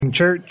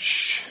morning,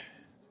 church.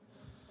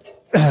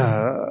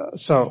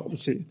 So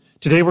let's see.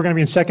 Today we're going to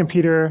be in 2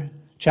 Peter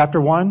chapter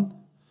 1,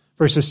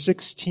 verses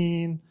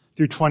 16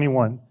 through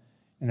 21.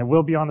 And it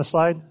will be on the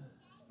slide.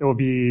 It will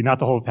be not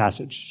the whole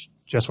passage,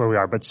 just where we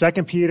are. But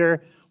 2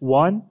 Peter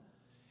 1,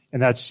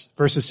 and that's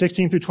verses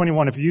 16 through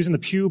 21. If you're using the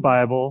Pew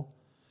Bible,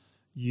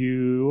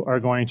 you are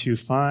going to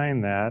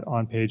find that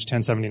on page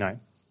 1079.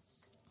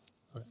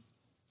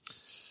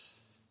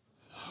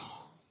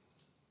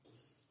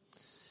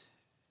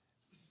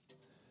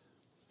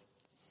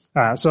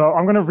 So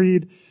I'm going to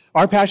read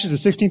our passage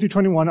is 16 through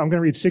 21. I'm going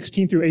to read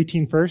 16 through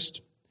 18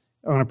 first.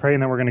 I'm going to pray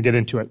and then we're going to get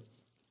into it.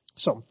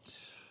 So,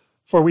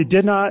 for we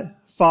did not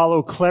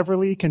follow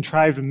cleverly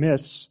contrived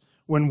myths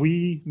when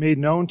we made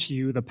known to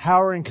you the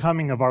power and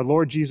coming of our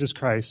Lord Jesus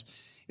Christ.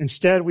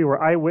 Instead, we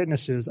were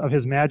eyewitnesses of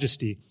his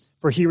majesty,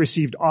 for he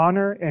received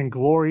honor and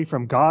glory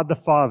from God the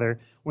Father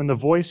when the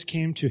voice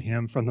came to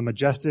him from the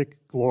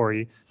majestic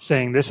glory,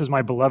 saying, "This is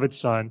my beloved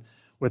Son,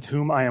 with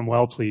whom I am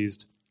well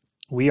pleased."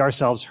 We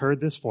ourselves heard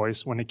this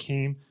voice when it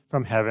came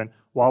from heaven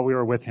while we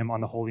were with him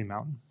on the holy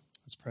mountain.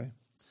 Let's pray.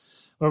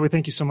 Lord, we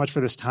thank you so much for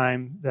this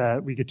time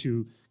that we get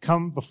to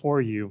come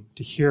before you,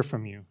 to hear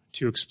from you,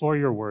 to explore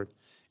your word.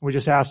 And we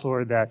just ask,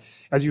 Lord, that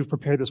as you've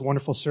prepared this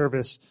wonderful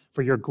service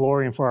for your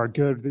glory and for our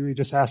good, we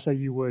just ask that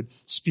you would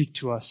speak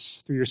to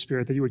us through your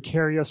Spirit, that you would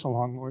carry us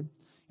along, Lord,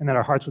 and that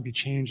our hearts would be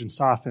changed and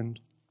softened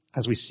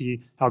as we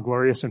see how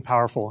glorious and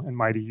powerful and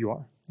mighty you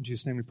are. In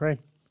Jesus' name we pray.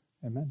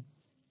 Amen.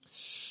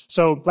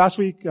 So last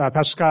week,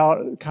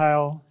 Pastor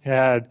Kyle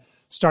had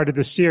started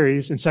this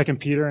series in 2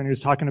 Peter, and he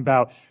was talking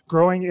about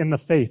growing in the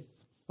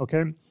faith,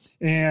 okay?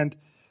 And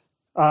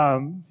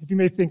if you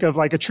may think of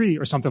like a tree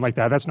or something like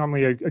that, that's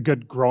normally a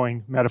good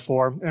growing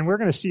metaphor. And we're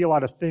going to see a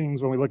lot of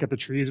things when we look at the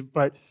trees,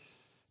 but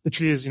the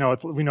tree is,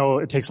 we know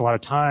it takes a lot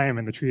of time,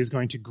 and the tree is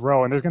going to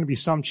grow, and there's going to be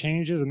some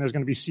changes, and there's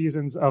going to be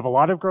seasons of a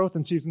lot of growth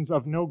and seasons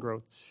of no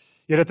growth.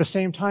 Yet at the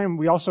same time,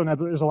 we also know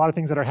that there's a lot of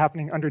things that are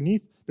happening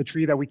underneath the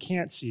tree that we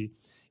can't see.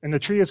 And the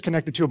tree is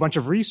connected to a bunch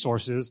of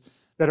resources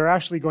that are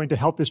actually going to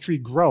help this tree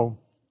grow.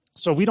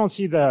 So we don't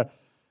see the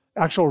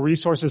actual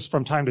resources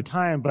from time to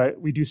time, but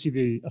we do see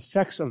the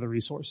effects of the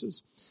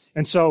resources.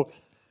 And so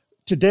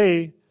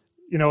today,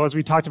 as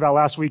we talked about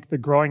last week, the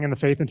growing in the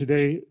faith, and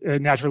today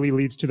it naturally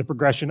leads to the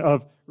progression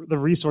of the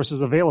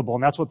resources available.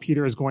 And that's what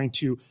Peter is going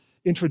to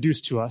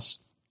introduce to us.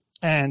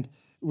 And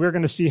we're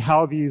going to see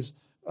how these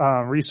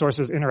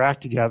resources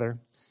interact together.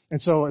 And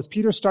so as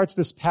Peter starts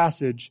this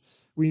passage,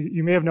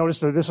 you may have noticed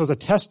that this was a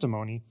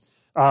testimony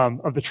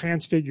of the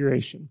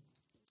transfiguration.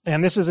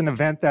 And this is an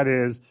event that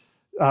is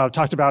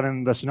talked about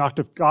in the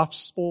Synoptic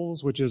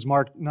Gospels, which is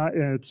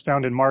it's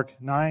found in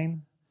Mark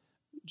 9,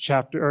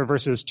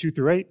 verses 2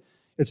 through 8.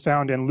 It's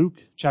found in Luke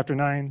chapter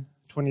 9,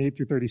 28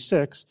 through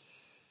 36.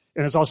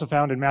 And it's also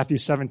found in Matthew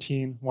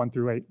 17, 1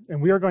 through 8.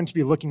 And we are going to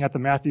be looking at the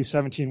Matthew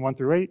 17, 1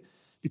 through 8,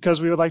 because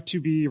we would like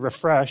to be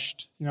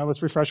refreshed.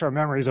 Let's refresh our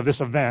memories of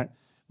this event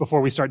before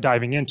we start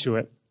diving into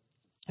it.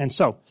 And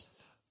so,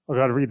 I've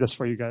got to read this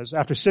for you guys.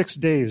 After 6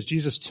 days,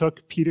 Jesus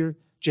took Peter,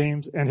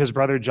 James, and his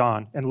brother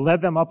John and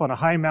led them up on a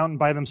high mountain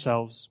by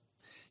themselves.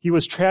 He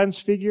was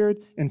transfigured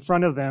in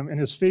front of them, and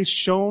his face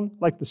shone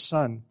like the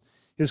sun.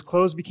 His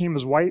clothes became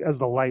as white as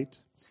the light.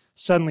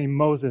 Suddenly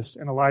Moses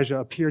and Elijah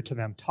appeared to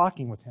them,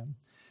 talking with him.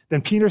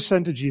 Then Peter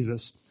said to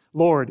Jesus,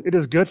 "Lord, it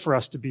is good for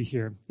us to be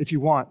here. If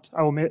you want,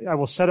 I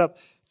will set up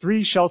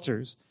 3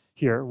 shelters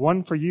here,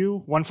 one for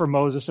you, one for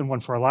Moses, and one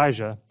for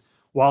Elijah."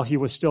 While he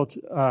was still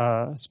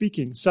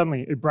speaking,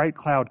 suddenly a bright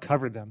cloud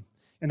covered them.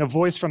 And a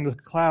voice from the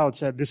cloud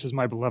said, "This is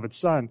my beloved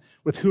Son,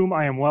 with whom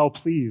I am well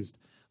pleased.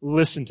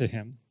 Listen to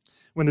him."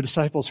 When the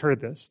disciples heard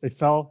this, they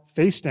fell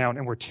face down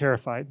and were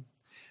terrified.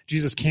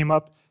 Jesus came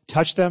up,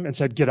 touched them, and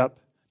said, "Get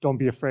up, don't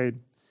be afraid."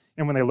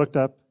 And when they looked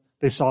up,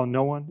 they saw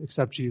no one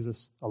except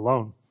Jesus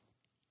alone.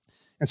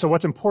 And so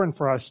what's important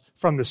for us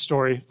from this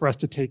story, for us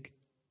to take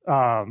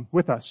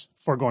with us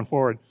for going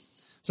forward,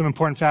 some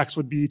important facts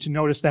would be to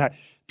notice that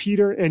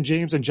Peter and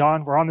James and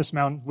John were on this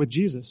mountain with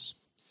Jesus.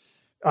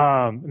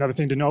 Another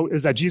thing to note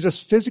is that Jesus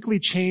physically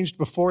changed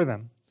before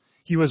them.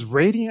 He was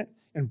radiant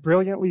and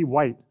brilliantly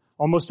white,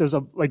 almost as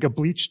like a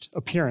bleached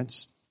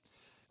appearance.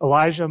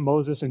 Elijah,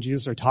 Moses, and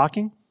Jesus are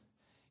talking,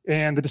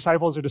 and the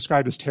disciples are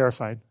described as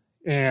terrified.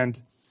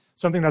 And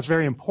something that's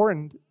very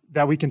important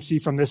that we can see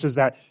from this is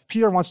that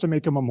Peter wants to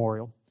make a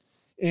memorial.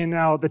 And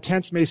now the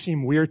tents may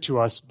seem weird to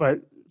us, but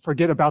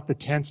forget about the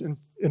tents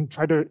and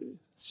try to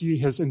see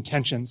his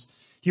intentions.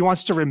 He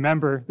wants to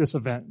remember this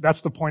event.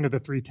 That's the point of the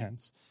 3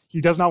 tents. He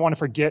does not want to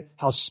forget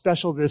how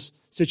special this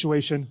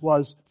situation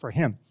was for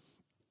him.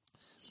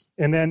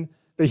 And then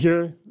they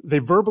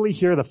verbally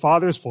hear the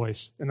Father's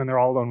voice, and then they're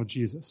all alone with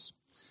Jesus.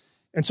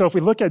 And so if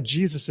we look at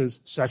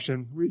Jesus'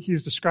 section, this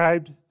is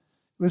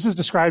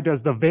described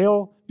as the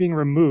veil being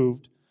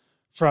removed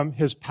from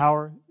his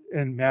power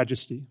and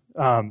majesty.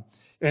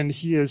 And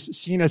he is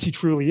seen as he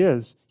truly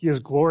is. He is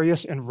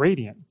glorious and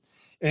radiant.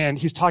 And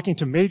he's talking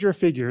to major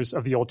figures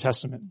of the Old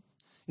Testament.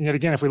 And yet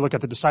again, if we look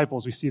at the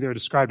disciples, we see they're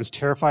described as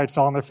terrified,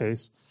 fell on their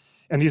face,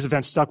 and these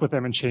events stuck with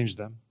them and changed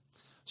them.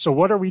 So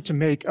what are we to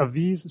make of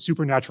these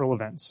supernatural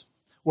events?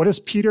 What is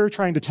Peter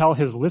trying to tell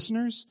his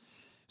listeners?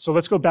 So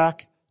let's go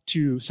back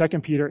to 2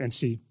 Peter and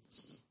see.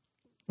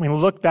 When we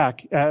look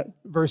back at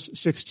verse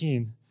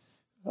 16,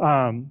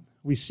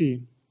 we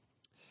see,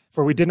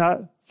 for we did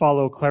not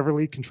follow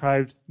cleverly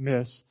contrived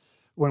myths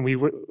when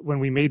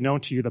we made known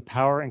to you the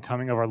power and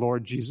coming of our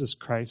Lord Jesus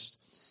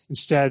Christ.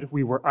 Instead,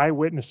 we were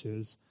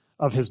eyewitnesses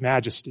of his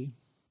majesty.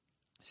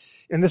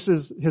 And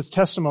his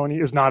testimony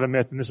is not a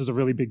myth, and this is a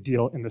really big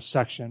deal in this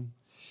section.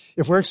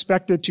 If we're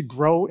expected to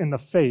grow in the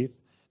faith,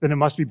 then it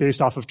must be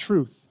based off of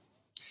truth.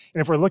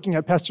 And if we're looking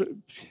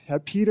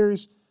at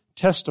Peter's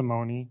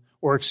testimony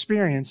or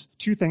experience,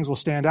 two things will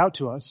stand out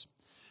to us.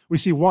 We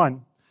see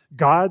one,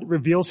 God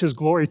reveals his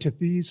glory to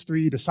these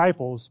three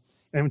disciples.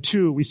 And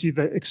two, we see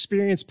the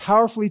experience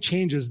powerfully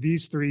changes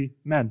these three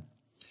men.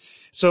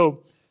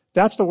 So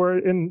that's the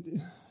word,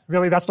 and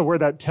really that's the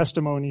word that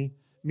testimony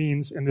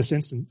means in this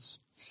instance,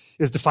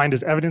 is defined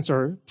as evidence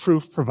or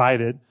proof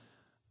provided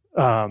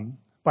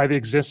by the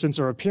existence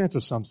or appearance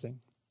of something.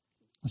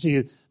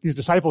 See, these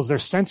disciples, their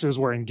senses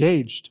were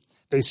engaged.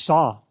 They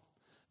saw,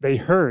 they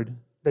heard,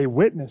 they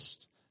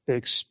witnessed, they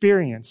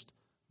experienced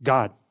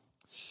God.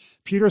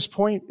 Peter's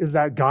point is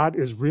that God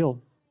is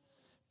real.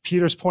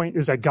 Peter's point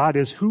is that God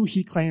is who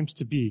he claims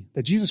to be,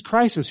 that Jesus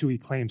Christ is who he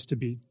claims to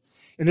be.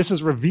 And this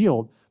is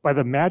revealed by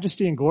the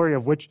majesty and glory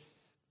of which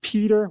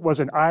Peter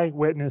was an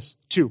eyewitness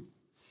to.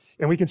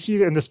 And we can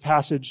see in this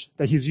passage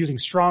that he's using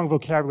strong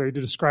vocabulary to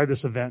describe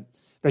this event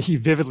that he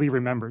vividly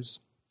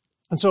remembers.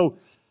 And so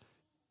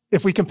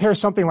if we compare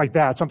something like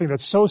that, something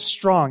that's so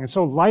strong and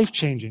so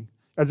life-changing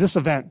as this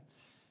event,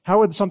 how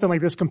would something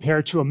like this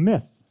compare to a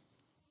myth?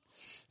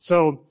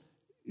 So,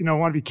 I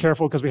want to be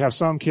careful because we have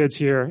some kids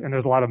here and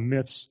there's a lot of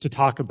myths to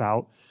talk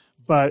about.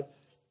 But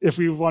if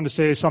we want to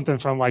say something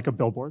from like a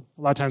billboard,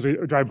 a lot of times we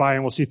drive by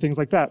and we'll see things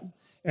like that.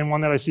 And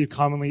one that I see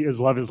commonly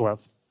is love is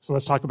love. So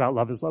let's talk about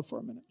love is love for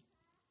a minute.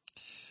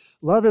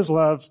 Love is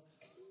love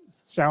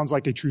sounds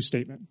like a true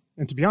statement.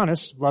 And to be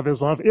honest, love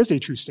is love is a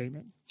true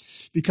statement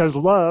because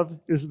love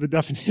is the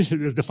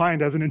definition is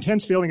defined as an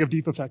intense feeling of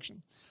deep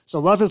affection. So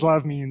love is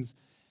love means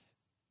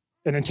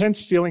an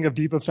intense feeling of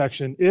deep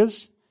affection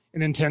is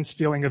an intense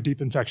feeling of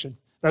deep affection.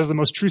 That is the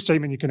most true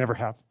statement you can ever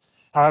have.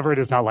 However, it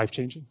is not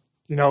life-changing.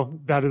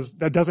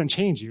 That doesn't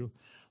change you.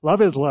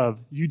 Love is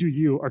love. You do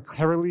you are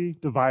cleverly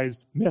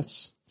devised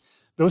myths.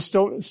 Those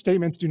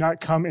statements do not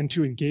come in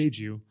to engage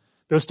you.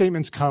 Those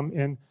statements come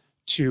in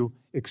to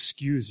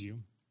excuse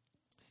you.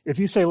 If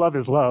you say love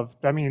is love,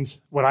 that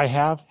means what I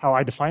have, how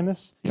I define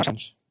this,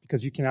 change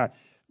because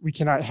we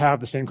cannot have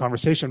the same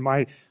conversation.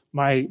 My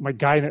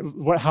guidance,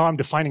 how I'm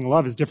defining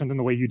love is different than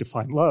the way you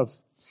define love.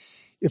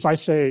 If I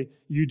say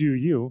you do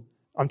you,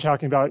 I'm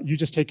talking about you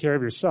just take care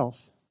of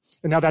yourself.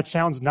 And now that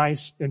sounds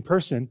nice in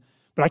person,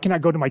 but I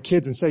cannot go to my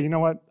kids and say, you know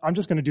what, I'm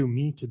just going to do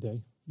me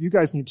today. You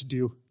guys need to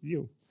do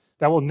you.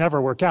 That will never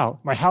work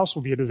out. My house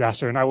will be a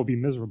disaster and I will be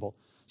miserable.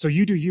 So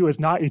you do you is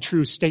not a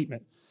true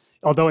statement,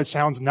 although it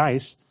sounds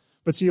nice.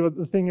 But see,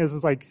 the thing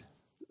is like,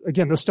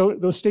 again,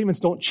 those statements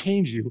don't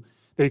change you.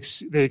 They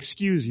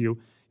excuse you.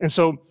 And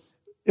so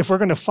if we're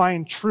going to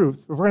find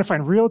truth, if we're going to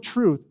find real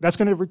truth, that's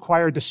going to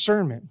require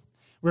discernment.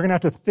 We're going to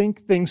have to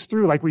think things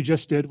through like we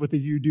just did with the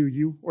you do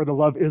you or the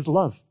love is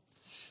love.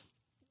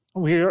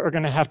 We are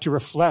going to have to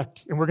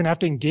reflect and we're going to have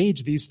to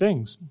engage these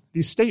things,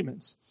 these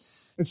statements.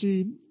 And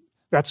see,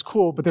 that's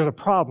cool, but there's a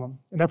problem.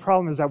 And that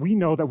problem is that we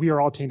know that we are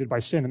all tainted by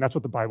sin, and that's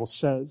what the Bible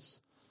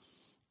says.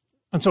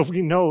 And so if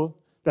we know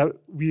that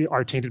we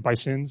are tainted by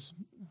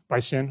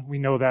sin, we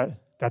know that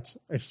that's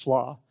a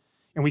flaw.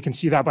 And we can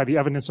see that by the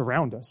evidence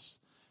around us,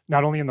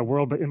 not only in the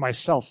world, but in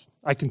myself.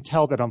 I can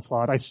tell that I'm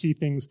flawed. I see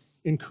things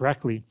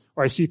incorrectly,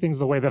 or I see things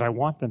the way that I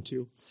want them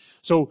to.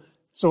 So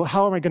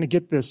how am I going to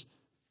get this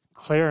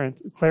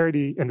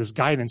clarity and this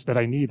guidance that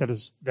I need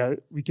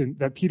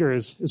that Peter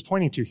is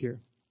pointing to here?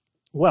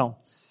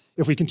 Well,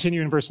 if we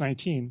continue in verse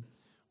 19,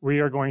 we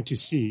are going to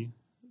see,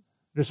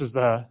 this is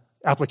the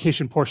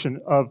application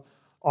portion of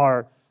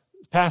our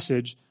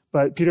passage,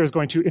 but Peter is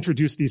going to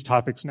introduce these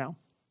topics now.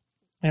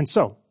 And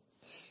so,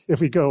 if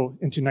we go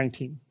into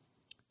 19,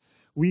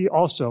 we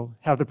also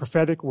have the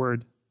prophetic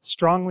word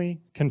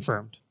strongly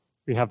confirmed.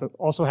 We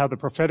also have the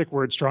prophetic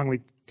word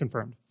strongly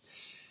confirmed.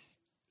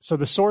 So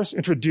the source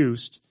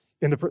introduced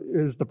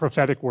is the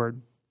prophetic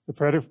word.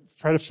 The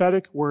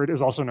prophetic word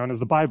is also known as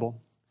the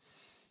Bible.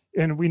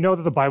 And we know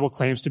that the Bible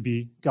claims to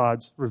be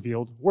God's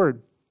revealed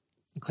word.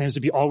 It claims to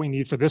be all we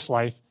need for this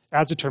life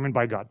as determined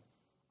by God.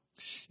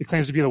 It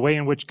claims to be the way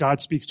in which God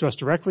speaks to us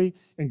directly,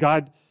 and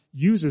God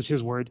uses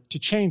his word to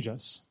change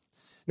us.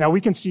 Now,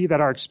 we can see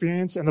that our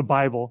experience and the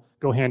Bible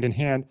go hand in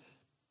hand,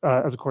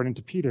 as according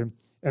to Peter,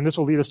 and this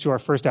will lead us to our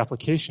first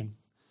application.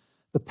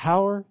 The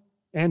power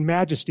and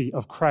majesty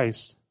of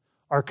Christ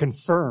are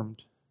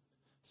confirmed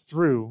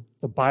through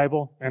the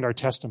Bible and our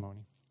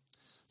testimony.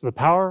 So the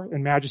power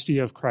and majesty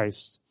of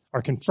Christ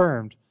are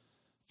confirmed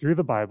through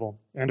the Bible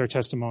and our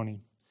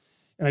testimony.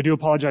 And I do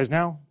apologize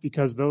now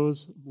because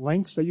those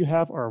links that you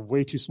have are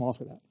way too small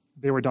for that.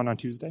 They were done on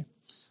Tuesday.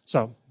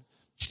 So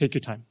Take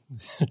your time.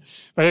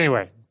 But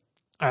anyway,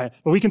 but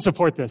we can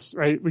support this,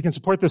 right? We can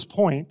support this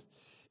point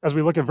as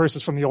we look at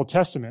verses from the Old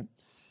Testament.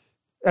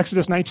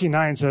 Exodus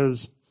 19:9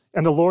 says,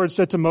 "And the Lord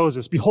said to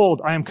Moses,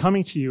 Behold, I am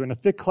coming to you in a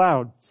thick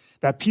cloud,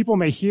 that people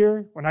may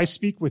hear when I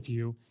speak with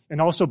you, and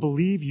also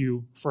believe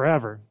you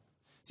forever."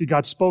 See,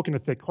 God spoke in a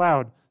thick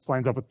cloud. This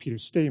lines up with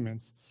Peter's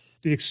statements.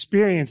 The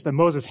experience that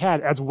Moses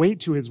had adds weight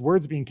to his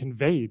words being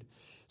conveyed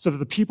so that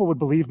the people would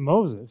believe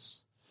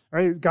Moses.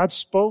 Right? God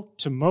spoke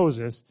to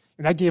Moses,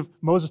 and that gave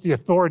Moses the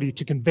authority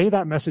to convey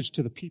that message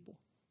to the people.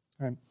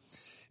 Right?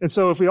 And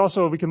so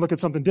we can look at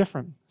something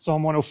different.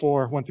 Psalm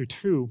 104, 1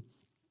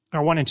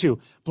 and 2.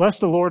 "Bless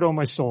the Lord, O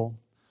my soul.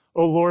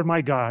 O Lord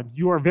my God,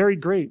 you are very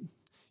great.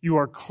 You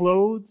are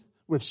clothed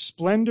with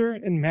splendor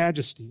and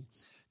majesty,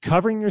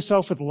 covering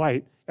yourself with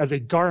light as a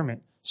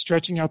garment,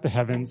 stretching out the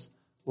heavens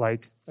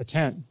like a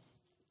tent."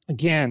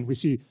 Again, we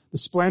see the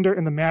splendor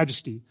and the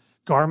majesty,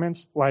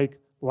 garments like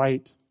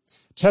light.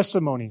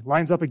 Testimony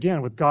lines up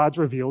again with God's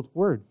revealed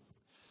word.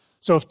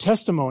 So if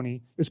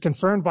testimony is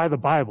confirmed by the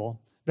Bible,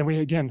 then we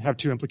again have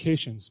two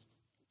implications.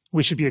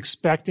 We should be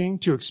expecting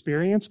to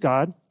experience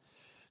God.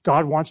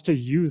 God wants to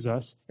use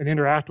us and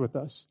interact with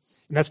us.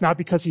 And that's not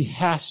because he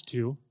has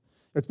to,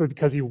 it's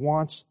because he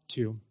wants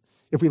to.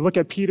 If we look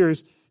at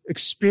Peter's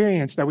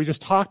experience that we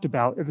just talked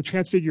about in the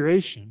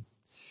transfiguration,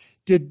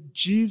 did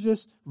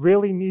Jesus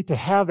really need to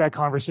have that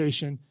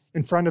conversation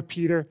in front of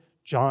Peter,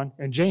 John,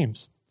 and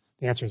James?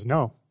 The answer is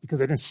no, because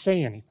they didn't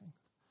say anything.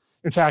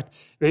 In fact,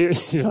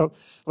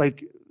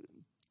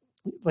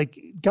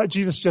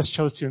 Jesus just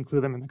chose to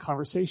include them in the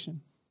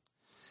conversation.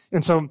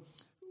 And so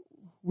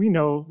we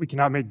know we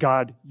cannot make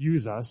God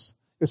use us,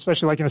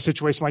 especially like in a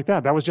situation like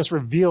that. That was just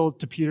revealed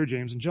to Peter,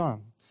 James, and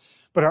John.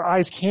 But our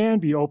eyes can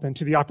be open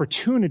to the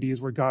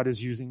opportunities where God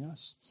is using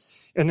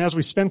us. And as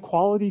we spend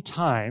quality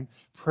time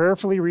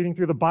prayerfully reading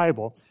through the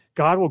Bible,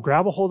 God will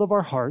grab a hold of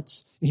our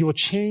hearts, and he will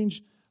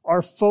change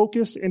our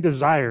focus and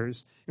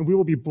desires, and we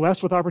will be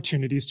blessed with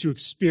opportunities to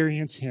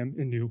experience him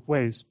in new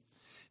ways.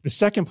 The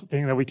second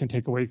thing that we can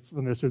take away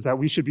from this is that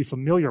we should be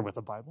familiar with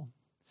the Bible.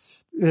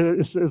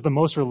 This is the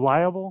most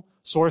reliable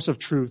source of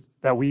truth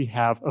that we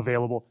have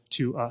available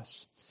to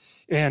us.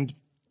 And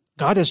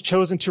God has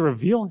chosen to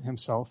reveal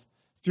himself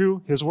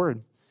through his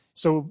word.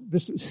 So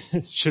this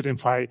should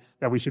imply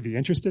that we should be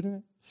interested in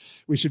it,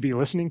 we should be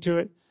listening to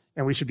it,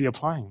 and we should be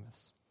applying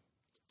this.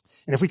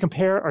 And if we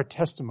compare our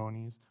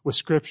testimonies with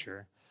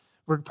Scripture,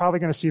 we're probably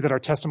going to see that our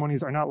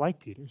testimonies are not like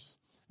Peter's.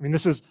 I mean,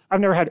 I've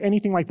never had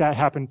anything like that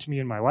happen to me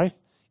in my life,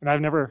 and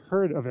I've never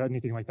heard of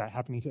anything like that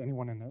happening to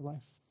anyone in their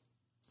life.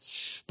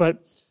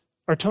 But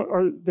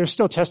there's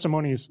still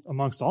testimonies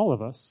amongst all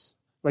of us.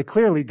 Like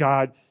clearly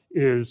God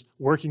is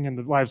working in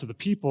the lives of the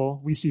people.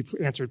 We see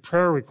answered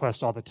prayer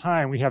requests all the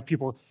time. We have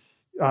people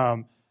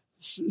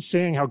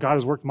saying how God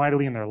has worked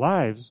mightily in their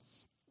lives.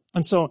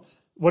 And so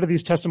what do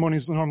these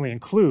testimonies normally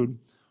include?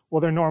 Well,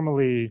 they're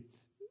normally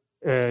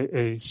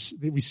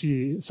we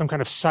see some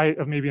kind of sight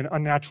of maybe an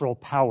unnatural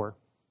power.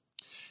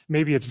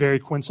 Maybe it's very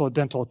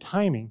coincidental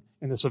timing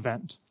in this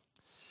event.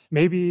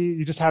 Maybe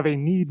you just have a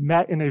need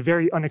met in a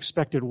very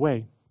unexpected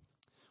way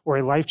or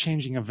a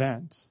life-changing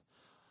event.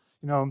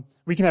 You know,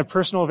 we can have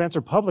personal events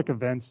or public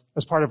events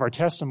as part of our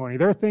testimony.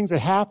 There are things that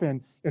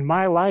happen in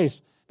my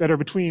life that are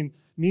between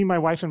me, my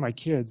wife, and my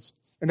kids.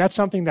 And that's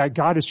something that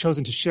God has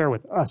chosen to share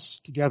with us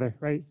together,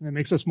 right? And it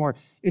makes us more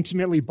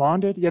intimately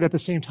bonded, yet at the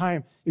same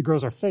time, it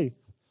grows our faith.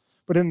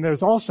 But then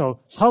there's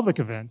also public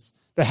events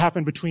that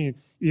happen between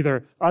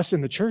either us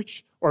in the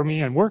church or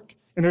me and work.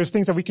 And there's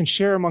things that we can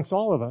share amongst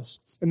all of us.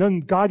 And then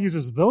God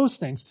uses those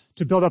things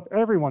to build up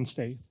everyone's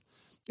faith.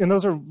 And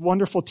those are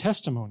wonderful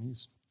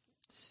testimonies.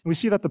 And we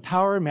see that the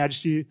power and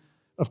majesty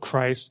of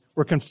Christ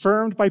were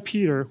confirmed by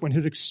Peter when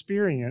his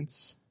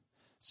experience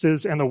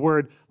says, and the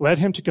word led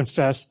him to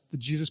confess that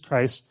Jesus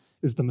Christ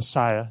is the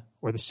Messiah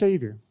or the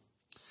Savior.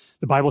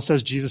 The Bible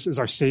says Jesus is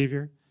our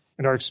Savior,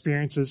 and our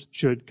experiences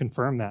should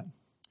confirm that.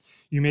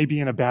 You may be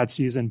in a bad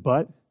season,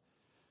 but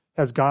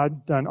has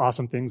God done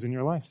awesome things in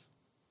your life?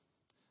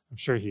 I'm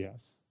sure he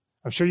has.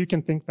 I'm sure you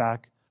can think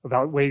back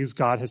about ways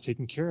God has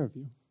taken care of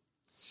you.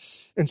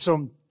 And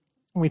so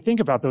when we think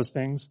about those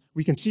things,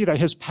 we can see that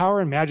his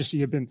power and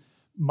majesty have been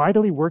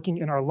mightily working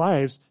in our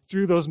lives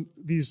through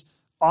these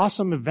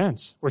awesome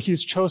events where he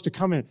has chose to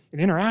come in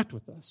and interact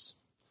with us.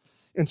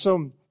 And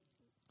so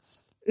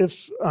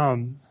if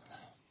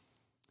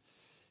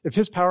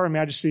his power and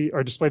majesty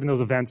are displayed in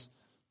those events,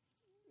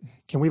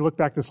 can we look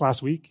back this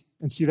last week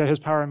and see that his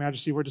power and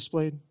majesty were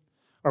displayed?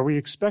 Are we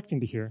expecting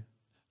to hear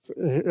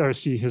or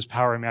see his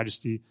power and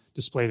majesty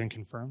displayed and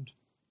confirmed?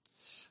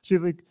 See,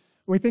 like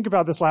when we think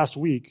about this last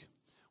week,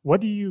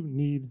 what do you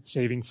need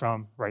saving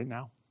from right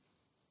now?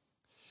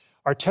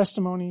 Our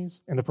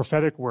testimonies and the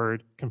prophetic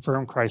word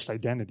confirm Christ's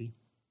identity,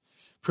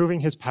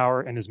 proving his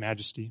power and his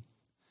majesty.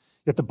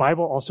 Yet the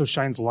Bible also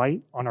shines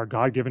light on our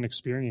God-given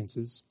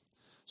experiences.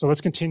 So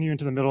let's continue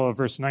into the middle of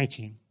verse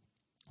 19.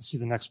 Let's see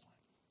the next point.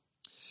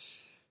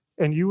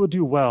 And you will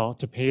do well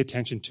to pay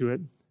attention to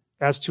it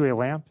as to a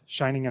lamp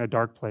shining in a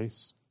dark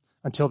place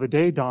until the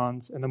day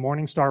dawns and the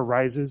morning star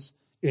rises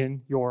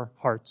in your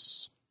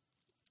hearts.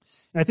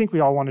 And I think we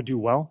all want to do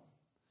well.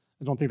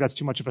 I don't think that's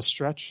too much of a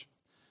stretch.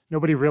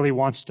 Nobody really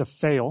wants to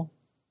fail.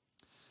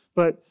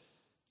 But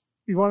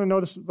you want to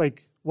notice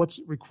what's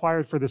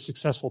required for this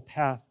successful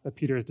path that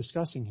Peter is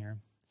discussing here.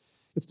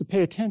 It's to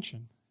pay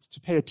attention. It's to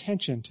pay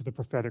attention to the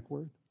prophetic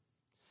word.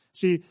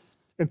 See,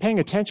 and paying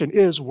attention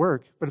is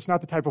work, but it's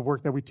not the type of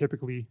work that we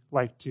typically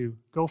like to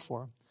go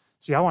for.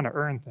 See, I want to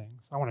earn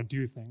things. I want to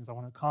do things. I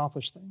want to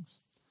accomplish things.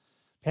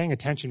 Paying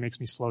attention makes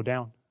me slow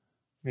down,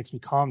 makes me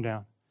calm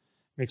down,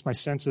 makes my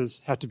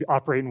senses have to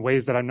operate in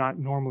ways that I'm not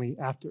normally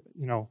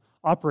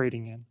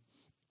operating in.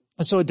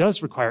 And so it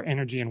does require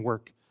energy and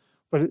work.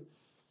 But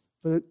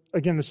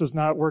again, this is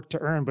not work to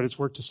earn, but it's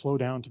work to slow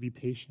down, to be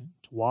patient,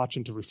 to watch,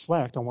 and to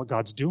reflect on what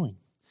God's doing.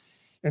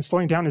 And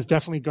slowing down is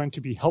definitely going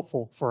to be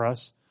helpful for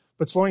us,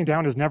 but slowing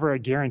down is never a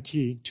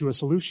guarantee to a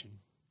solution.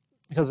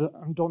 Because I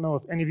don't know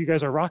if any of you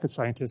guys are rocket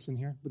scientists in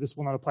here, but this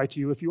will not apply to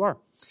you if you are.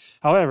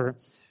 However,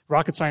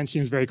 rocket science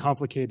seems very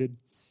complicated.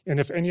 And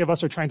if any of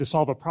us are trying to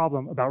solve a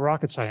problem about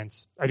rocket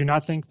science, I do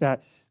not think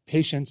that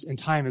patience and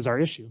time is our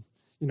issue.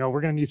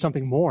 We're going to need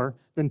something more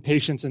than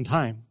patience and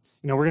time.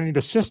 We're going to need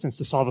assistance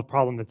to solve a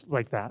problem that's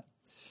like that.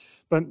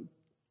 But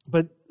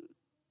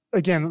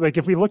again,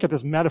 if we look at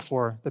this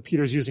metaphor that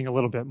Peter's using a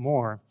little bit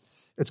more,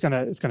 it's going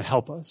to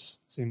help us.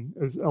 See,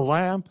 it's a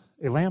lamp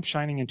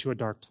shining into a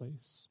dark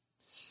place.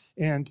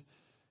 And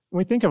when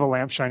we think of a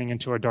lamp shining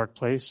into a dark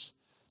place,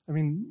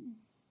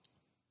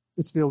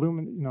 it's the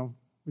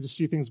we just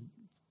see things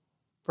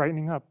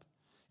brightening up.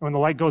 And when the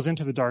light goes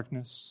into the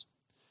darkness,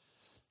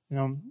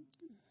 you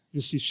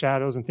just see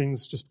shadows and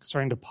things just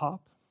starting to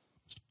pop.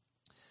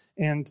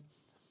 And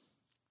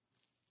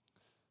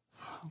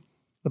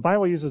the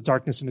Bible uses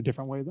darkness in a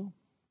different way, though.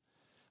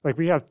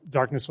 We have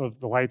darkness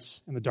of the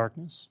lights and the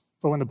darkness.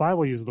 But when the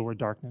Bible uses the word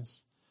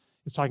darkness,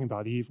 it's talking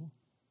about evil.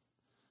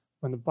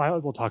 When the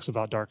Bible talks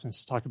about darkness,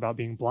 it's talking about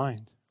being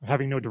blind or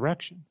having no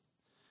direction.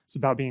 It's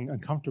about being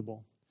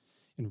uncomfortable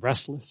and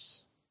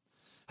restless.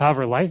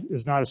 However, light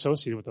is not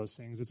associated with those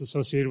things. It's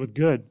associated with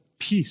good,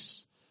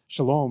 peace,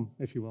 shalom,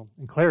 if you will,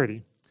 and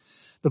clarity.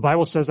 The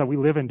Bible says that we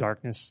live in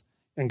darkness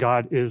and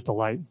God is the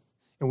light.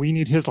 And we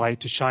need his light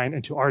to shine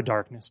into our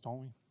darkness,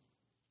 don't we?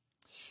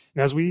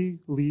 And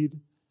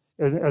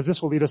as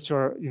this will lead us to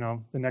our,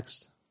 the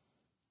next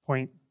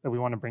point that we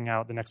want to bring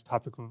out, the next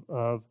topic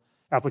of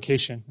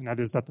application, and that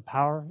is that the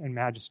power and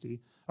majesty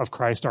of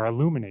Christ are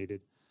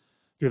illuminated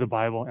through the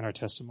Bible and our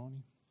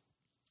testimony.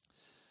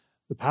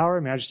 The power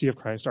and majesty of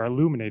Christ are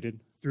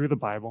illuminated through the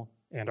Bible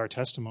and our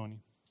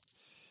testimony.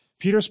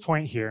 Peter's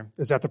point here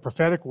is that the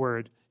prophetic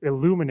word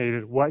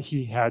illuminated what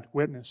he had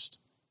witnessed,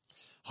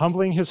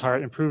 humbling his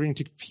heart and proving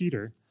to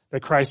Peter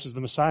that Christ is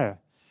the Messiah,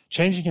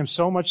 changing him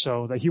so much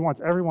so that he wants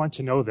everyone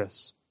to know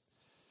this.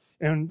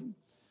 And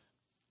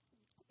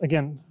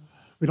again,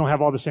 we don't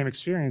have all the same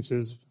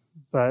experiences,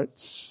 but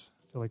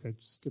I feel like I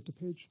just skipped a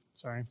page.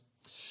 Sorry.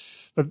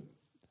 But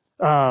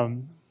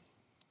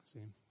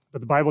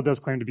the Bible does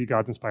claim to be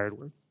God's inspired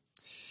word.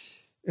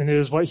 And it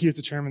is what he has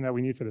determined that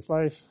we need for this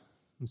life.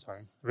 I'm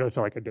sorry. I really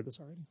feel like I did this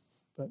already.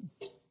 But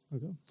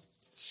okay.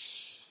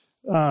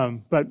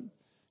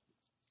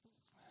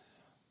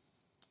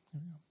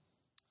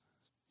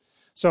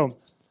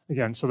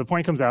 So the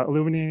point comes out,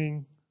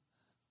 illumination,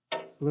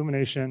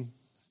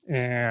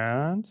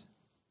 and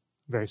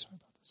very sorry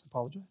about this. I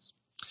apologize.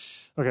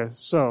 Okay,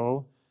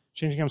 so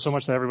changing him so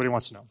much that everybody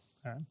wants to know.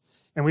 All right.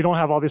 And we don't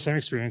have all the same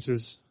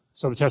experiences,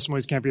 so the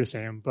testimonies can't be the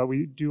same, but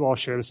we do all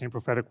share the same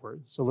prophetic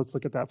word. So let's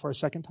look at that for a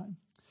second time.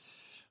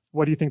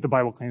 What do you think the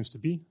Bible claims to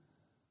be?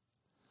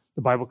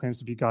 The Bible claims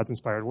to be God's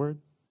inspired word.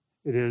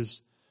 It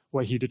is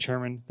what he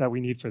determined that we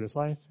need for this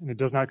life, and it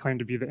does not claim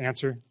to be the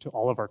answer to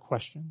all of our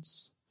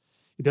questions.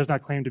 It does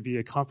not claim to be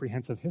a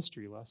comprehensive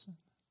history lesson.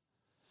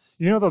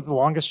 You know that the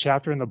longest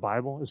chapter in the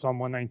Bible is Psalm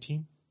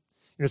 119?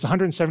 And it's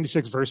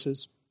 176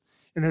 verses.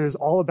 And it is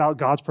all about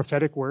God's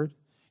prophetic word.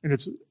 And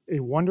it's a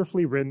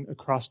wonderfully written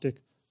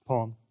acrostic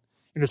poem.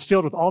 And it's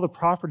filled with all the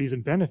properties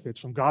and benefits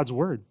from God's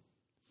word.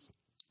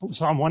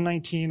 Psalm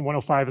 119,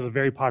 105 is a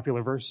very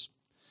popular verse.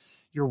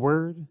 Your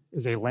word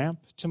is a lamp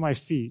to my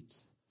feet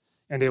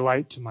and a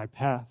light to my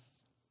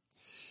path.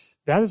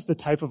 That is the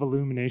type of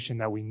illumination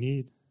that we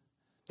need.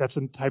 That's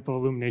the type of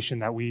illumination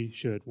that we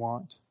should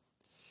want.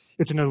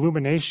 It's an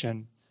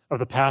illumination of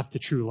the path to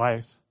true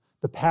life,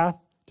 the path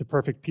to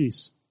perfect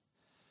peace.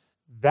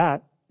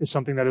 That is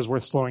something that is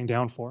worth slowing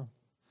down for.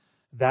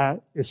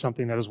 That is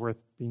something that is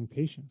worth being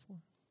patient for,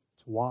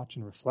 to watch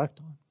and reflect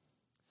on.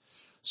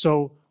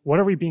 So, what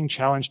are we being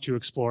challenged to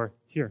explore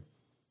here?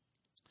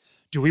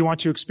 Do we want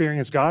to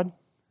experience God?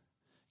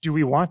 Do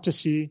we want to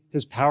see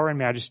his power and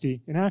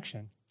majesty in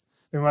action?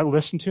 Then we must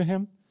listen to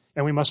him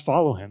and we must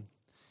follow him.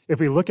 If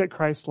we look at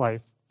Christ's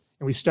life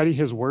and we study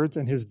his words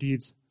and his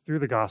deeds through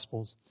the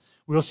Gospels,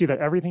 we will see that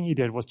everything he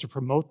did was to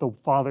promote the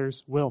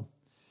Father's will.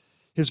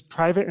 His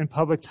private and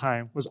public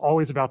time was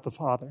always about the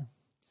Father.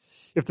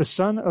 If the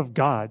Son of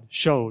God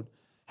showed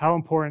how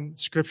important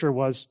Scripture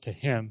was to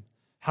him,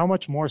 how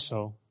much more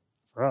so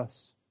for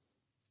us?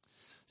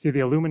 See,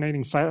 the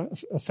illuminating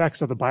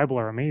effects of the Bible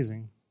are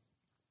amazing.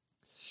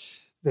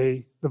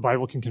 The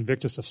Bible can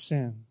convict us of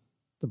sin.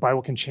 The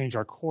Bible can change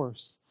our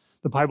course.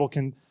 The Bible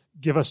can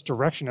give us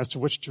direction as to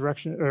which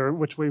direction or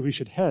which way we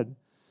should head.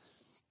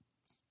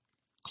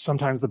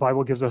 Sometimes the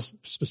Bible gives us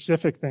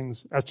specific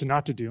things as to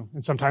not to do,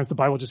 and sometimes the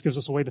Bible just gives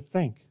us a way to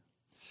think.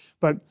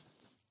 But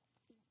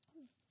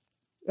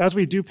as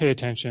we do pay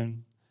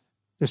attention,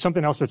 there's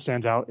something else that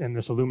stands out in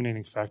this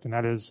illuminating effect, and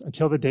that is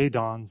until the day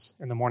dawns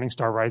and the morning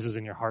star rises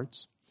in your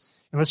hearts.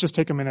 And let's just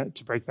take a minute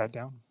to break that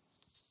down.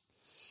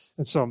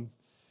 And so,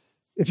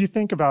 if you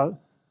think about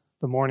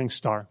the morning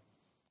star,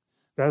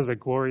 that is a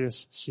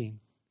glorious scene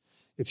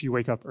if you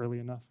wake up early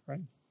enough,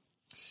 right?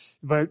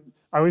 But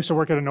I used to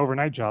work at an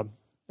overnight job,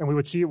 and we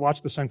would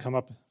watch the sun come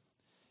up.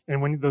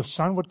 And when the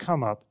sun would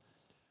come up,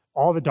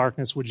 all the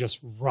darkness would just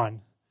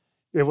run.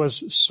 It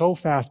was so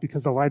fast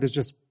because the light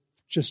is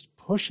just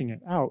pushing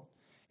it out.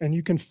 And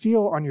you can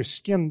feel on your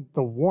skin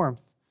the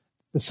warmth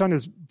the sun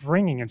is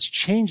bringing. It's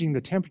changing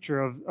the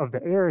temperature of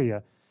the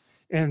area.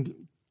 And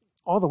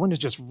all the wind is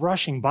just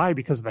rushing by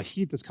because of the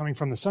heat that's coming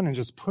from the sun and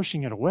just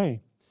pushing it away.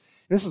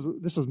 This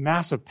is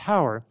massive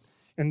power.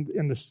 And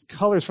the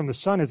colors from the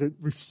sun, as it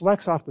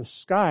reflects off the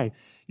sky,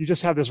 you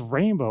just have this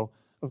rainbow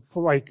of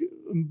like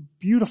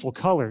beautiful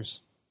colors.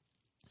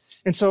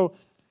 And so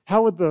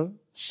how would the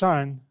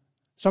sun,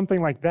 something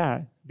like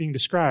that being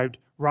described,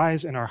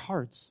 rise in our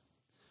hearts?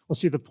 Well,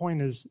 see, the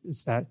point is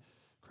that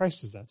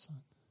Christ is that sun.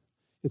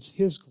 It's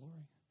his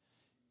glory.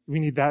 We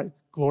need that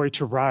glory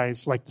to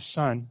rise like the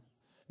sun,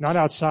 not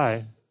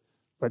outside,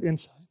 but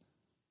inside.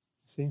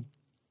 See?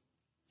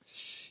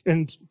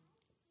 And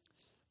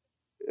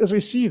as we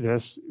see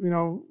this,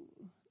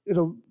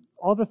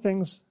 all the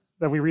things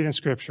that we read in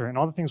Scripture and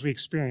all the things we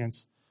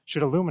experience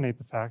should illuminate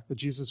the fact that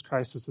Jesus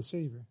Christ is the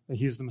Savior, that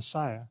he is the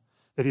Messiah,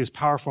 that he is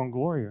powerful and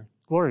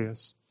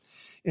glorious.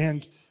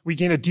 And we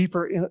gain a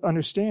deeper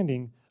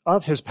understanding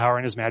of his power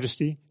and his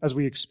majesty as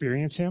we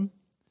experience him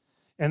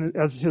and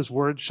as his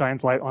word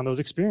shines light on those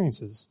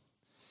experiences.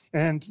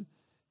 And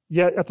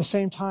yet, at the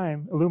same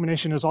time,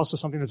 illumination is also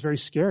something that's very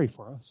scary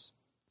for us.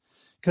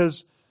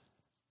 Because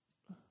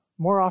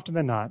more often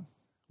than not,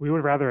 we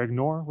would rather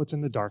ignore what's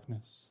in the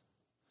darkness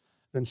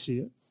than see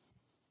it.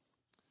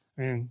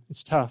 I mean,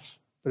 it's tough,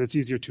 but it's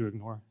easier to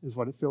ignore, is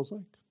what it feels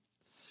like.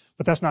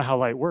 But that's not how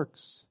light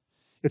works.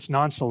 It's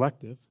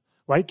non-selective.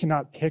 Light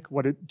cannot pick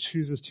what it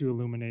chooses to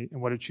illuminate and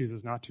what it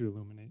chooses not to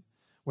illuminate.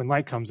 When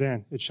light comes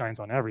in, it shines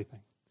on everything.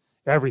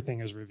 Everything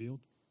is revealed.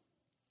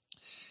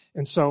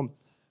 And so,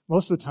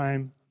 most of the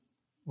time,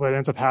 what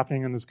ends up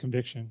happening in this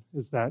conviction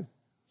is that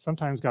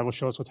sometimes God will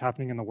show us what's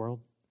happening in the world,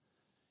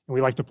 and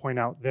we like to point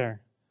out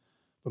there.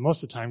 But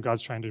most of the time,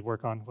 God's trying to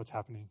work on what's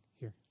happening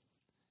here.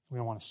 We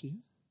don't want to see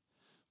it.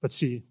 But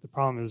see, the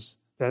problem is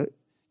that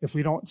if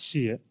we don't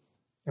see it,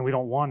 and we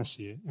don't want to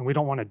see it, and we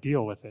don't want to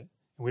deal with it,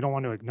 and we don't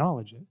want to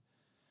acknowledge it,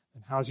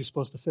 then how is he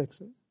supposed to fix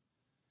it?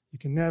 You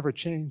can never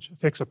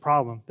fix a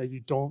problem that you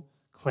don't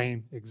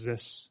claim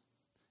exists.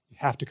 You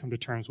have to come to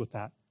terms with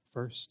that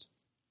first.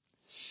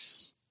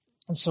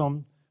 And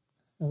so,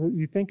 as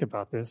you think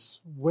about this,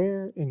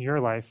 where in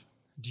your life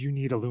do you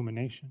need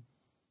illumination?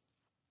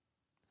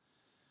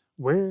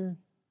 Where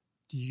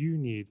do you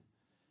need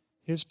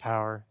his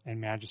power and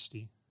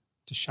majesty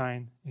to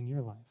shine in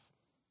your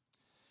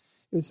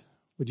life?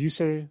 Would you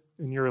say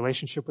in your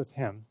relationship with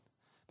him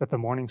that the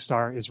morning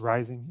star is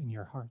rising in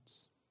your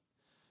hearts?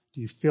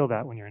 Do you feel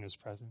that when you're in his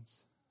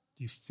presence?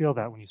 Do you feel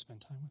that when you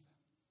spend time with him?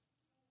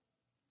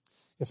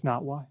 If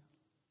not, why?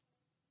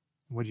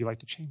 Would you like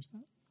to change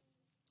that?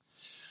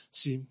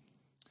 See,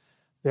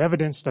 the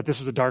evidence that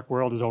this is a dark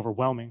world is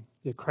overwhelming,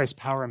 yet Christ's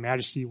power and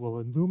majesty will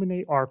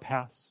illuminate our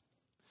paths.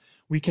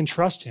 We can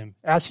trust him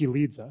as he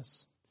leads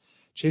us,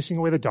 chasing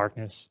away the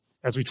darkness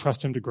as we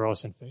trust him to grow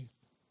us in faith.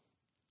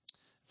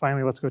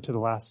 Finally, let's go to the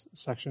last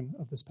section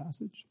of this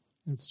passage,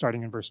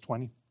 starting in verse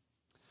 20.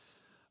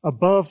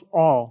 Above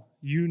all,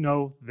 you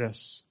know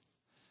this.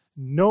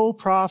 No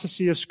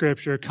prophecy of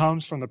Scripture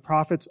comes from the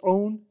prophet's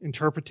own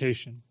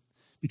interpretation,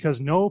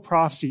 because no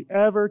prophecy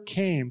ever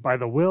came by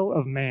the will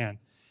of man.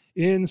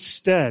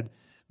 Instead,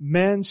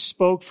 men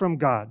spoke from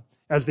God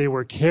as they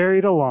were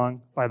carried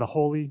along by the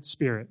Holy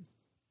Spirit.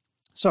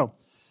 So,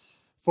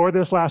 for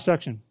this last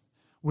section,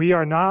 we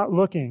are not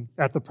looking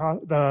at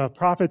the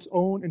prophet's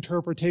own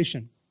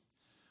interpretation.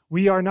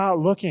 We are not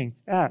looking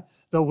at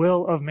the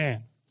will of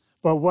man.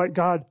 But what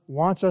God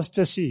wants us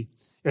to see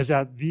is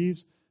that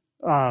these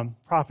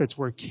prophets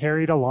were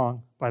carried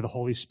along by the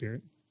Holy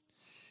Spirit.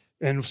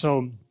 And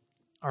so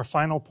our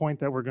final point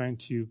that we're going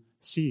to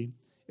see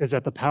is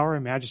that the power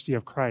and majesty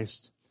of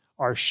Christ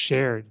are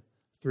shared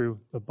through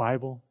the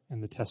Bible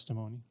and the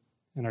testimony,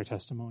 and our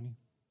testimony.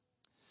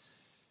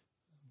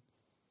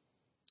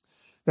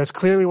 That's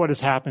clearly what has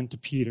happened to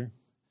Peter.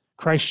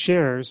 Christ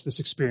shares this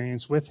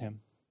experience with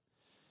him.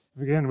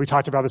 Again, we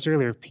talked about this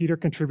earlier. Peter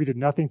contributed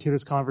nothing to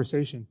this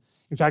conversation.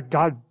 In fact,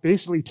 God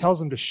basically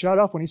tells him to shut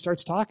up when he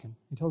starts talking.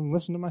 He tells him,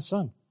 listen to my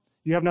son.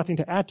 You have nothing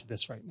to add to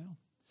this right now.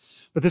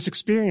 But this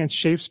experience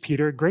shapes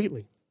Peter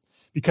greatly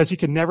because he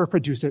could never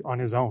produce it on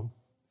his own.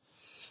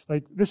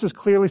 Like, this is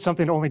clearly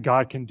something only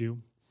God can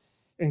do.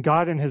 And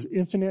God, in his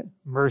infinite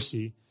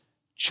mercy,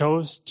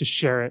 chose to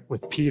share it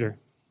with Peter.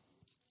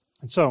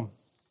 And so,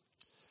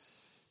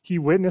 he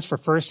witnessed for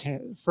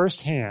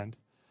firsthand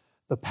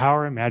the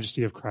power and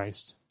majesty of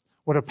Christ.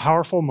 What a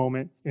powerful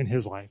moment in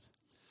his life.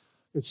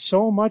 It's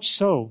so much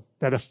so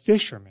that a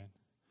fisherman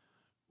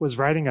was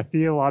writing a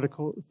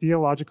theological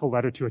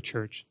letter to a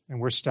church, and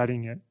we're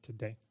studying it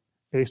today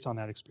based on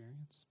that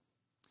experience.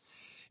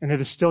 And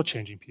it is still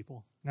changing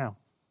people now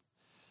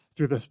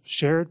through the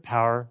shared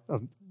power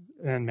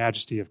and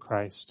majesty of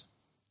Christ.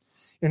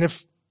 And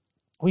if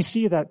we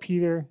see that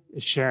Peter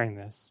is sharing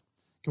this,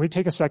 can we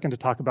take a second to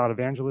talk about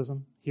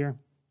evangelism here?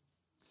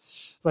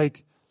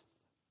 Like,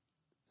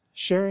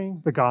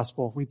 sharing the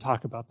gospel, we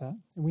talk about that,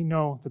 and we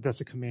know that that's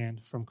a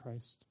command from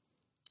Christ.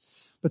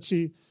 But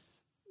see,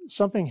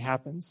 something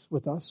happens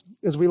with us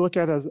as we look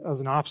at it as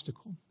an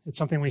obstacle. It's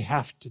something we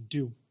have to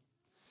do.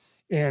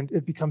 And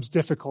it becomes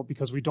difficult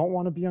because we don't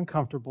want to be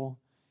uncomfortable,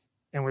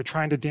 and we're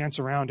trying to dance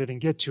around it and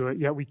get to it,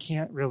 yet we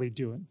can't really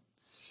do it.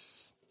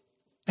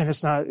 And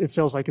it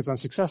feels like it's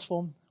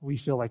unsuccessful. We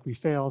feel like we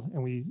failed,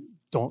 and we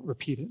don't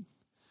repeat it.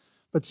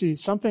 But see,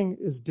 something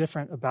is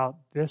different about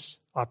this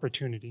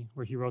opportunity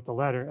where he wrote the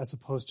letter as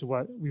opposed to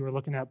what we were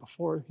looking at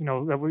before,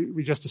 that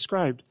we just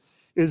described,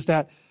 is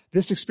that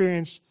this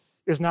experience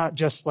is not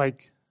just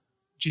like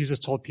Jesus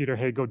told Peter,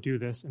 hey, go do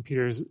this, and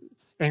Peter is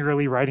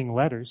angrily writing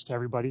letters to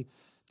everybody.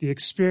 The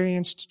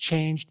experience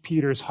changed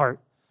Peter's heart.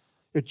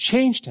 It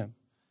changed him,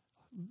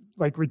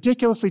 like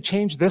ridiculously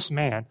changed this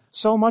man,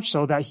 so much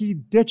so that he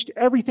ditched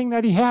everything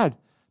that he had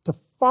to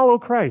follow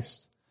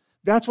Christ.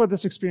 That's what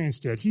this experience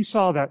did. He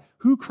saw that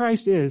who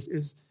Christ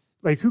is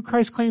like who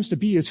Christ claims to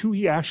be is who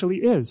he actually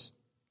is.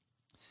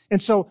 And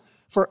so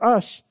for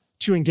us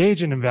to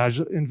engage in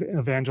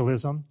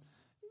evangelism,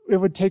 it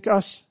would take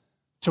us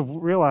to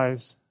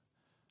realize,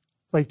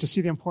 like, to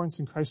see the importance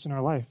in Christ in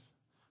our life.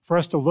 For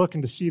us to look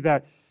and to see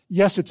that,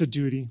 yes, it's a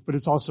duty, but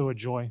it's also a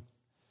joy.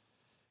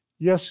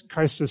 Yes,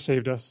 Christ has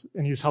saved us,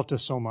 and he's helped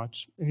us so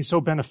much, and he's so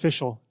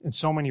beneficial in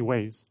so many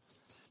ways,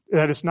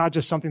 that it's not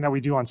just something that we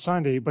do on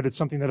Sunday, but it's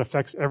something that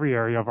affects every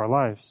area of our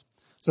lives.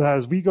 So that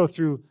as we go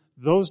through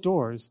those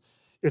doors,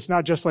 it's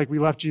not just like we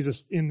left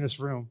Jesus in this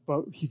room,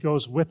 but he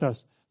goes with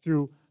us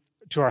through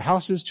to our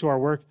houses, to our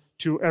work,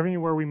 to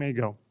everywhere we may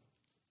go.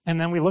 And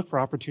then we look for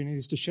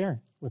opportunities to share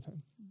with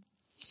him.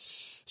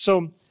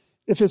 So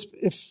if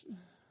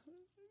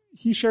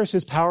he shares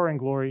his power and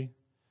glory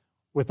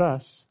with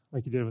us,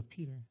 like he did with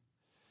Peter,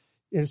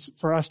 it's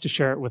for us to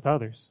share it with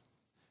others,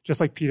 just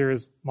like Peter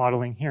is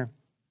modeling here.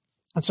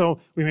 And so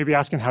we may be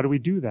asking, how do we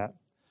do that?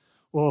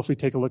 Well, if we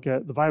take a look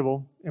at the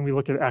Bible and we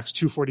look at Acts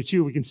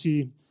 2:42, we can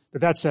see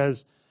that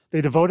says,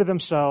 they devoted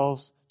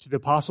themselves to the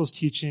apostles'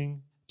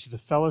 teaching, to the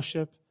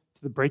fellowship,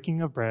 to the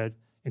breaking of bread,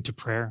 and to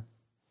prayer.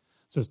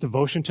 So it's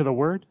devotion to the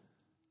word,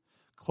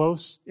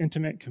 close,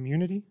 intimate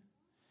community,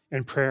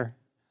 and prayer.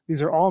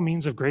 These are all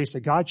means of grace that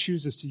God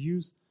chooses to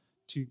use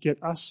to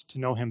get us to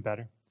know him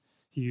better.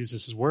 He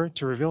uses his word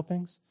to reveal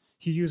things.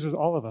 He uses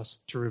all of us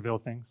to reveal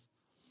things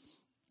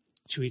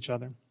to each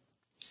other.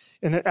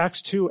 And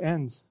Acts 2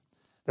 ends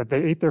that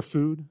they ate their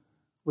food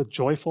with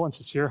joyful and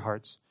sincere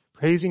hearts,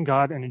 praising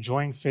God and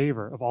enjoying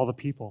favor of all the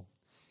people.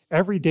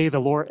 Every day the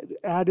Lord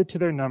added to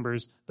their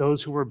numbers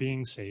those who were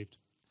being saved.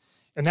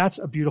 And that's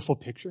a beautiful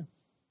picture.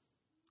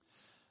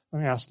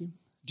 Let me ask you,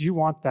 do you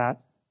want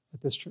that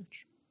at this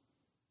church?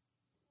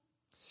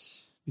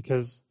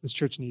 Because this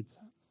church needs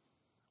that.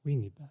 We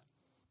need that.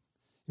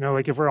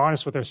 Like if we're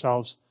honest with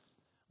ourselves,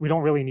 we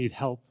don't really need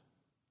help.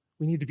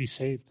 We need to be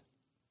saved.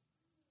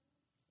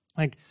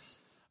 Like,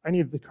 I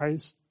need the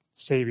Christ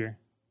Savior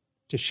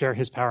to share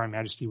his power and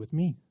majesty with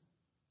me.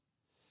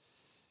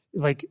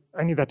 It's like,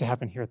 I need that to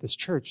happen here at this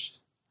church.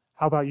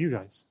 How about you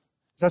guys?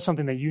 Is that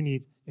something that you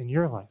need in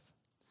your life?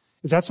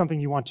 Is that something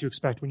you want to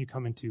expect when you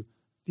come into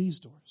these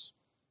doors?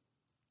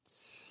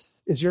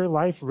 Is your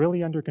life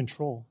really under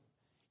control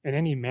in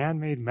any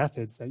man-made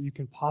methods that you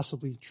can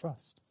possibly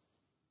trust?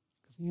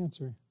 Because the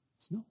answer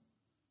is no.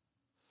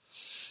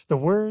 The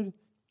word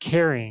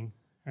caring,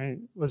 right,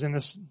 was in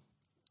this,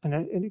 and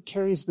it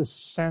carries this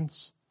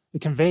sense,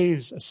 it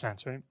conveys a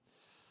sense, right,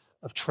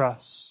 of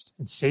trust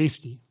and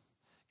safety,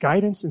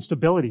 guidance and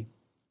stability.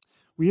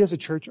 We as a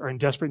church are in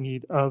desperate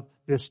need of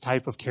this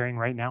type of caring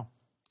right now.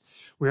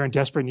 We are in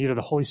desperate need of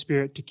the Holy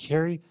Spirit to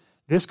carry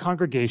this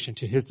congregation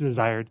to his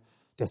desired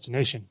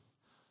destination.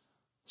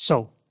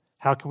 So,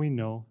 how can we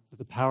know that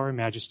the power and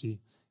majesty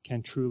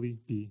can truly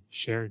be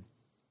shared?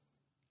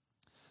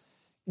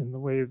 In the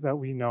way that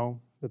we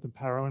know that the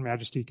power and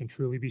majesty can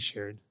truly be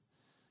shared,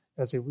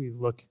 as we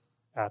look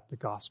at the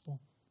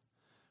gospel.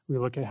 We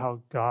look at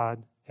how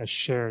God has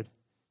shared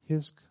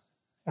his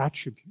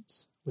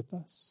attributes with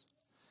us,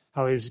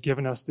 how he's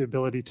given us the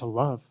ability to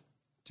love,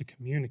 to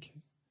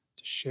communicate,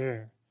 to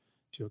share,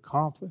 to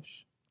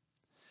accomplish.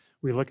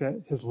 We look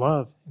at his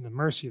love and the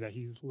mercy that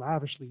he's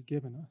lavishly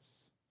given us,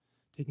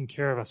 taking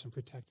care of us and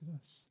protected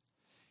us.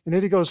 And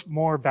then it goes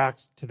more back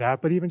to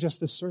that, but even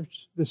just this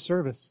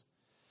service.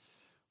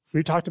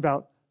 We talked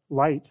about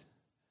light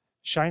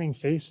shining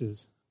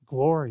faces,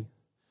 glory.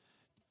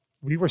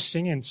 We were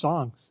singing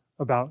songs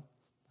about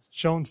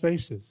shown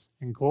faces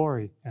and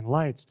glory and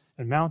lights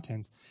and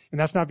mountains. And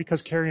that's not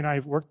because Carrie and I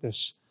worked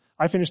this.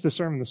 I finished the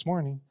sermon this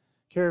morning.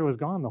 Carrie was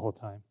gone the whole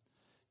time.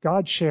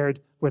 God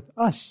shared with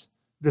us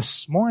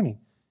this morning.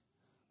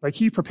 Like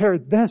he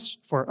prepared this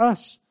for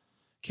us.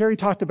 Carrie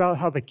talked about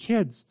how the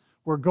kids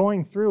were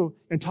going through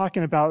and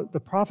talking about the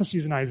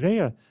prophecies in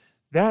Isaiah.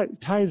 That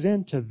ties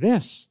into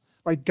this.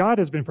 Like God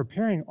has been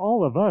preparing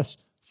all of us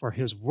for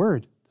his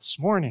word this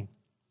morning.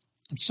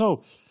 And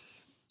so,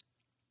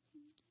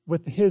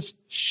 with his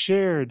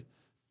shared,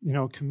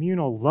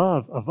 communal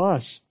love of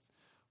us,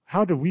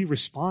 how do we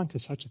respond to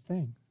such a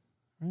thing?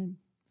 Right?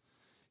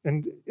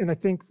 And I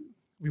think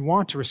we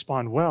want to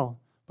respond well,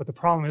 but the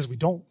problem is we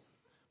don't.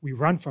 We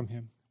run from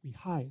him. We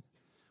hide.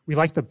 We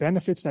like the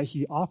benefits that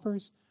he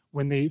offers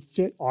when they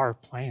fit our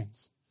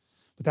plans.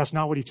 But that's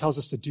not what he tells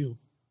us to do.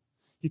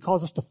 He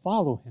calls us to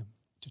follow him,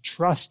 to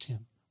trust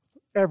him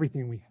with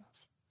everything we have,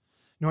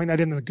 knowing that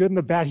in the good and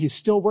the bad, he's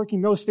still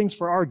working those things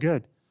for our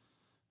good,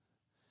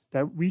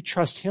 that we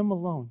trust him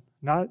alone,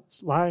 not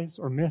lies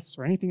or myths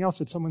or anything else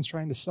that someone's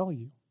trying to sell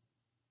you.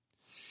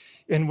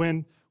 And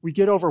when we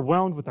get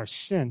overwhelmed with our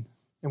sin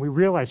and we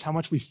realize how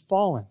much we've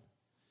fallen,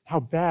 how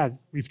bad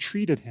we've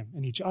treated him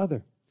and each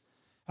other,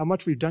 how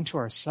much we've done to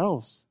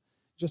ourselves,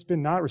 just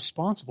been not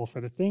responsible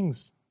for the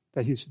things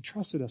that he's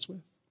entrusted us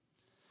with.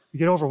 We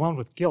get overwhelmed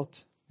with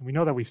guilt, and we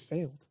know that we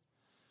failed.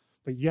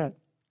 But yet,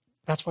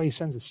 that's why he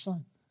sends his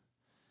son.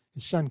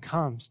 His son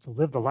comes to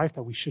live the life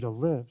that we should have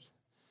lived.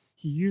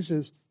 He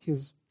uses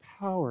his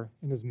power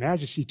and his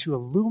majesty to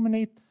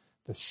illuminate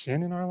the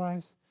sin in our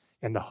lives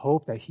and the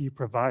hope that he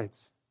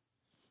provides.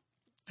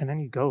 And then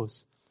he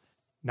goes,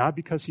 not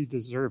because he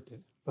deserved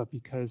it, but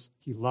because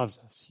he loves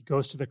us. He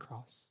goes to the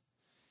cross,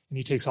 and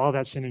he takes all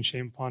that sin and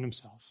shame upon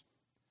himself,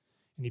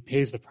 and he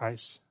pays the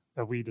price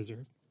that we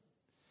deserve.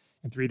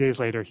 And 3 days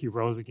later, he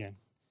rose again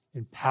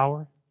in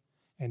power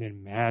and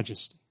in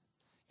majesty.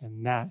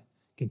 And that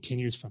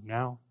continues from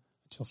now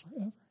until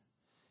forever.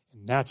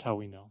 And that's how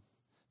we know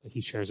that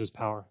he shares his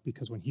power,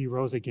 because when he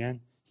rose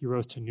again, he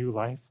rose to new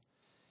life.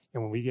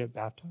 And when we get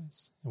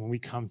baptized and when we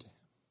come to him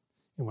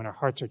and when our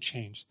hearts are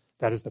changed,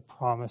 that is the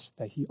promise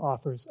that he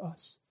offers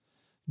us,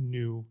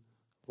 new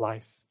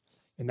life.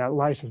 And that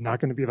life is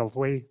not going to be the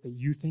way that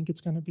you think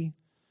it's going to be,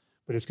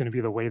 but it's going to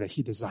be the way that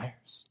he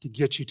desires to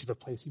get you to the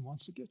place he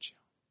wants to get you.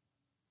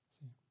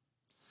 See?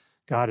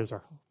 God is our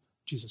hope.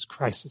 Jesus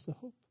Christ is the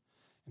hope.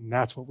 And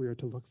that's what we are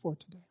to look for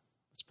today.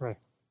 Let's pray.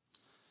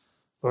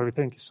 Lord, we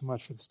thank you so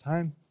much for this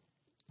time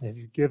that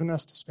you've given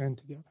us to spend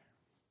together.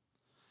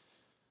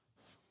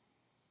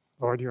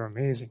 Lord, you're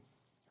amazing.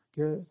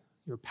 You're good.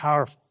 You're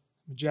powerful,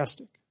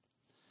 majestic.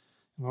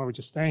 And Lord, we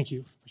just thank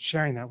you for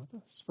sharing that with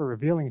us, for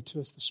revealing it to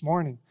us this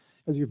morning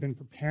as you've been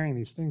preparing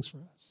these things for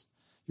us.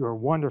 You are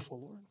wonderful,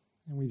 Lord.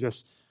 And we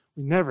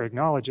never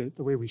acknowledge it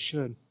the way we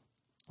should.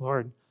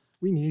 Lord,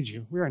 we need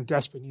you. We are in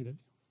desperate need of you.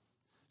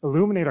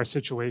 Illuminate our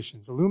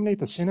situations. Illuminate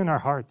the sin in our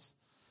hearts.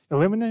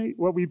 Eliminate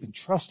what we've been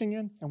trusting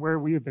in and where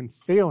we have been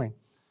failing.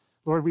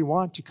 Lord, we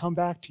want to come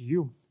back to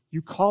you.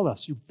 You call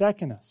us. You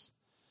beckon us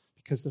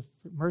because the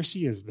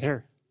mercy is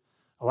there.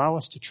 Allow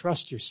us to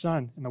trust your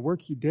Son and the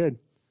work he did.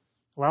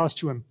 Allow us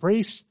to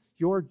embrace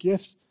your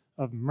gift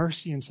of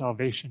mercy and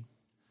salvation.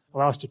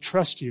 Allow us to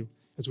trust you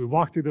as we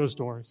walk through those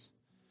doors,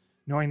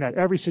 knowing that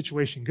every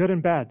situation, good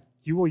and bad,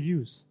 you will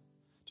use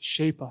to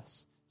shape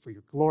us for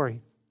your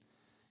glory,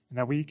 and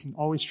that we can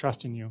always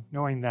trust in you,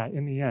 knowing that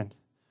in the end,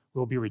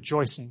 we'll be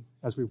rejoicing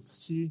as we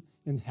see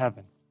in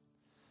heaven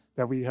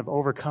that we have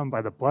overcome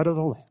by the blood of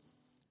the Lamb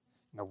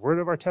and the word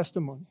of our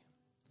testimony.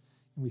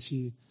 And we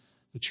see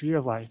the tree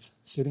of life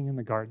sitting in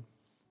the garden,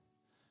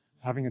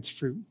 having its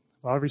fruit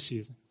of every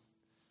season,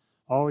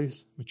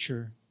 always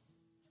mature,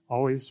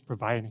 always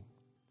providing,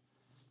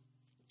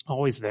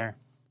 always there.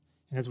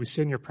 And as we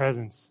sit in your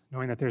presence,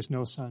 knowing that there's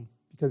no sun,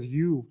 because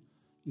you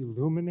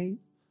illuminate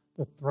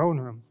the throne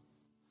room,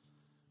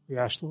 we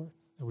ask, Lord,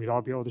 that we'd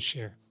all be able to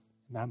share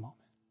in that moment.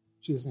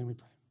 In Jesus' name we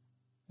pray.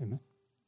 Amen.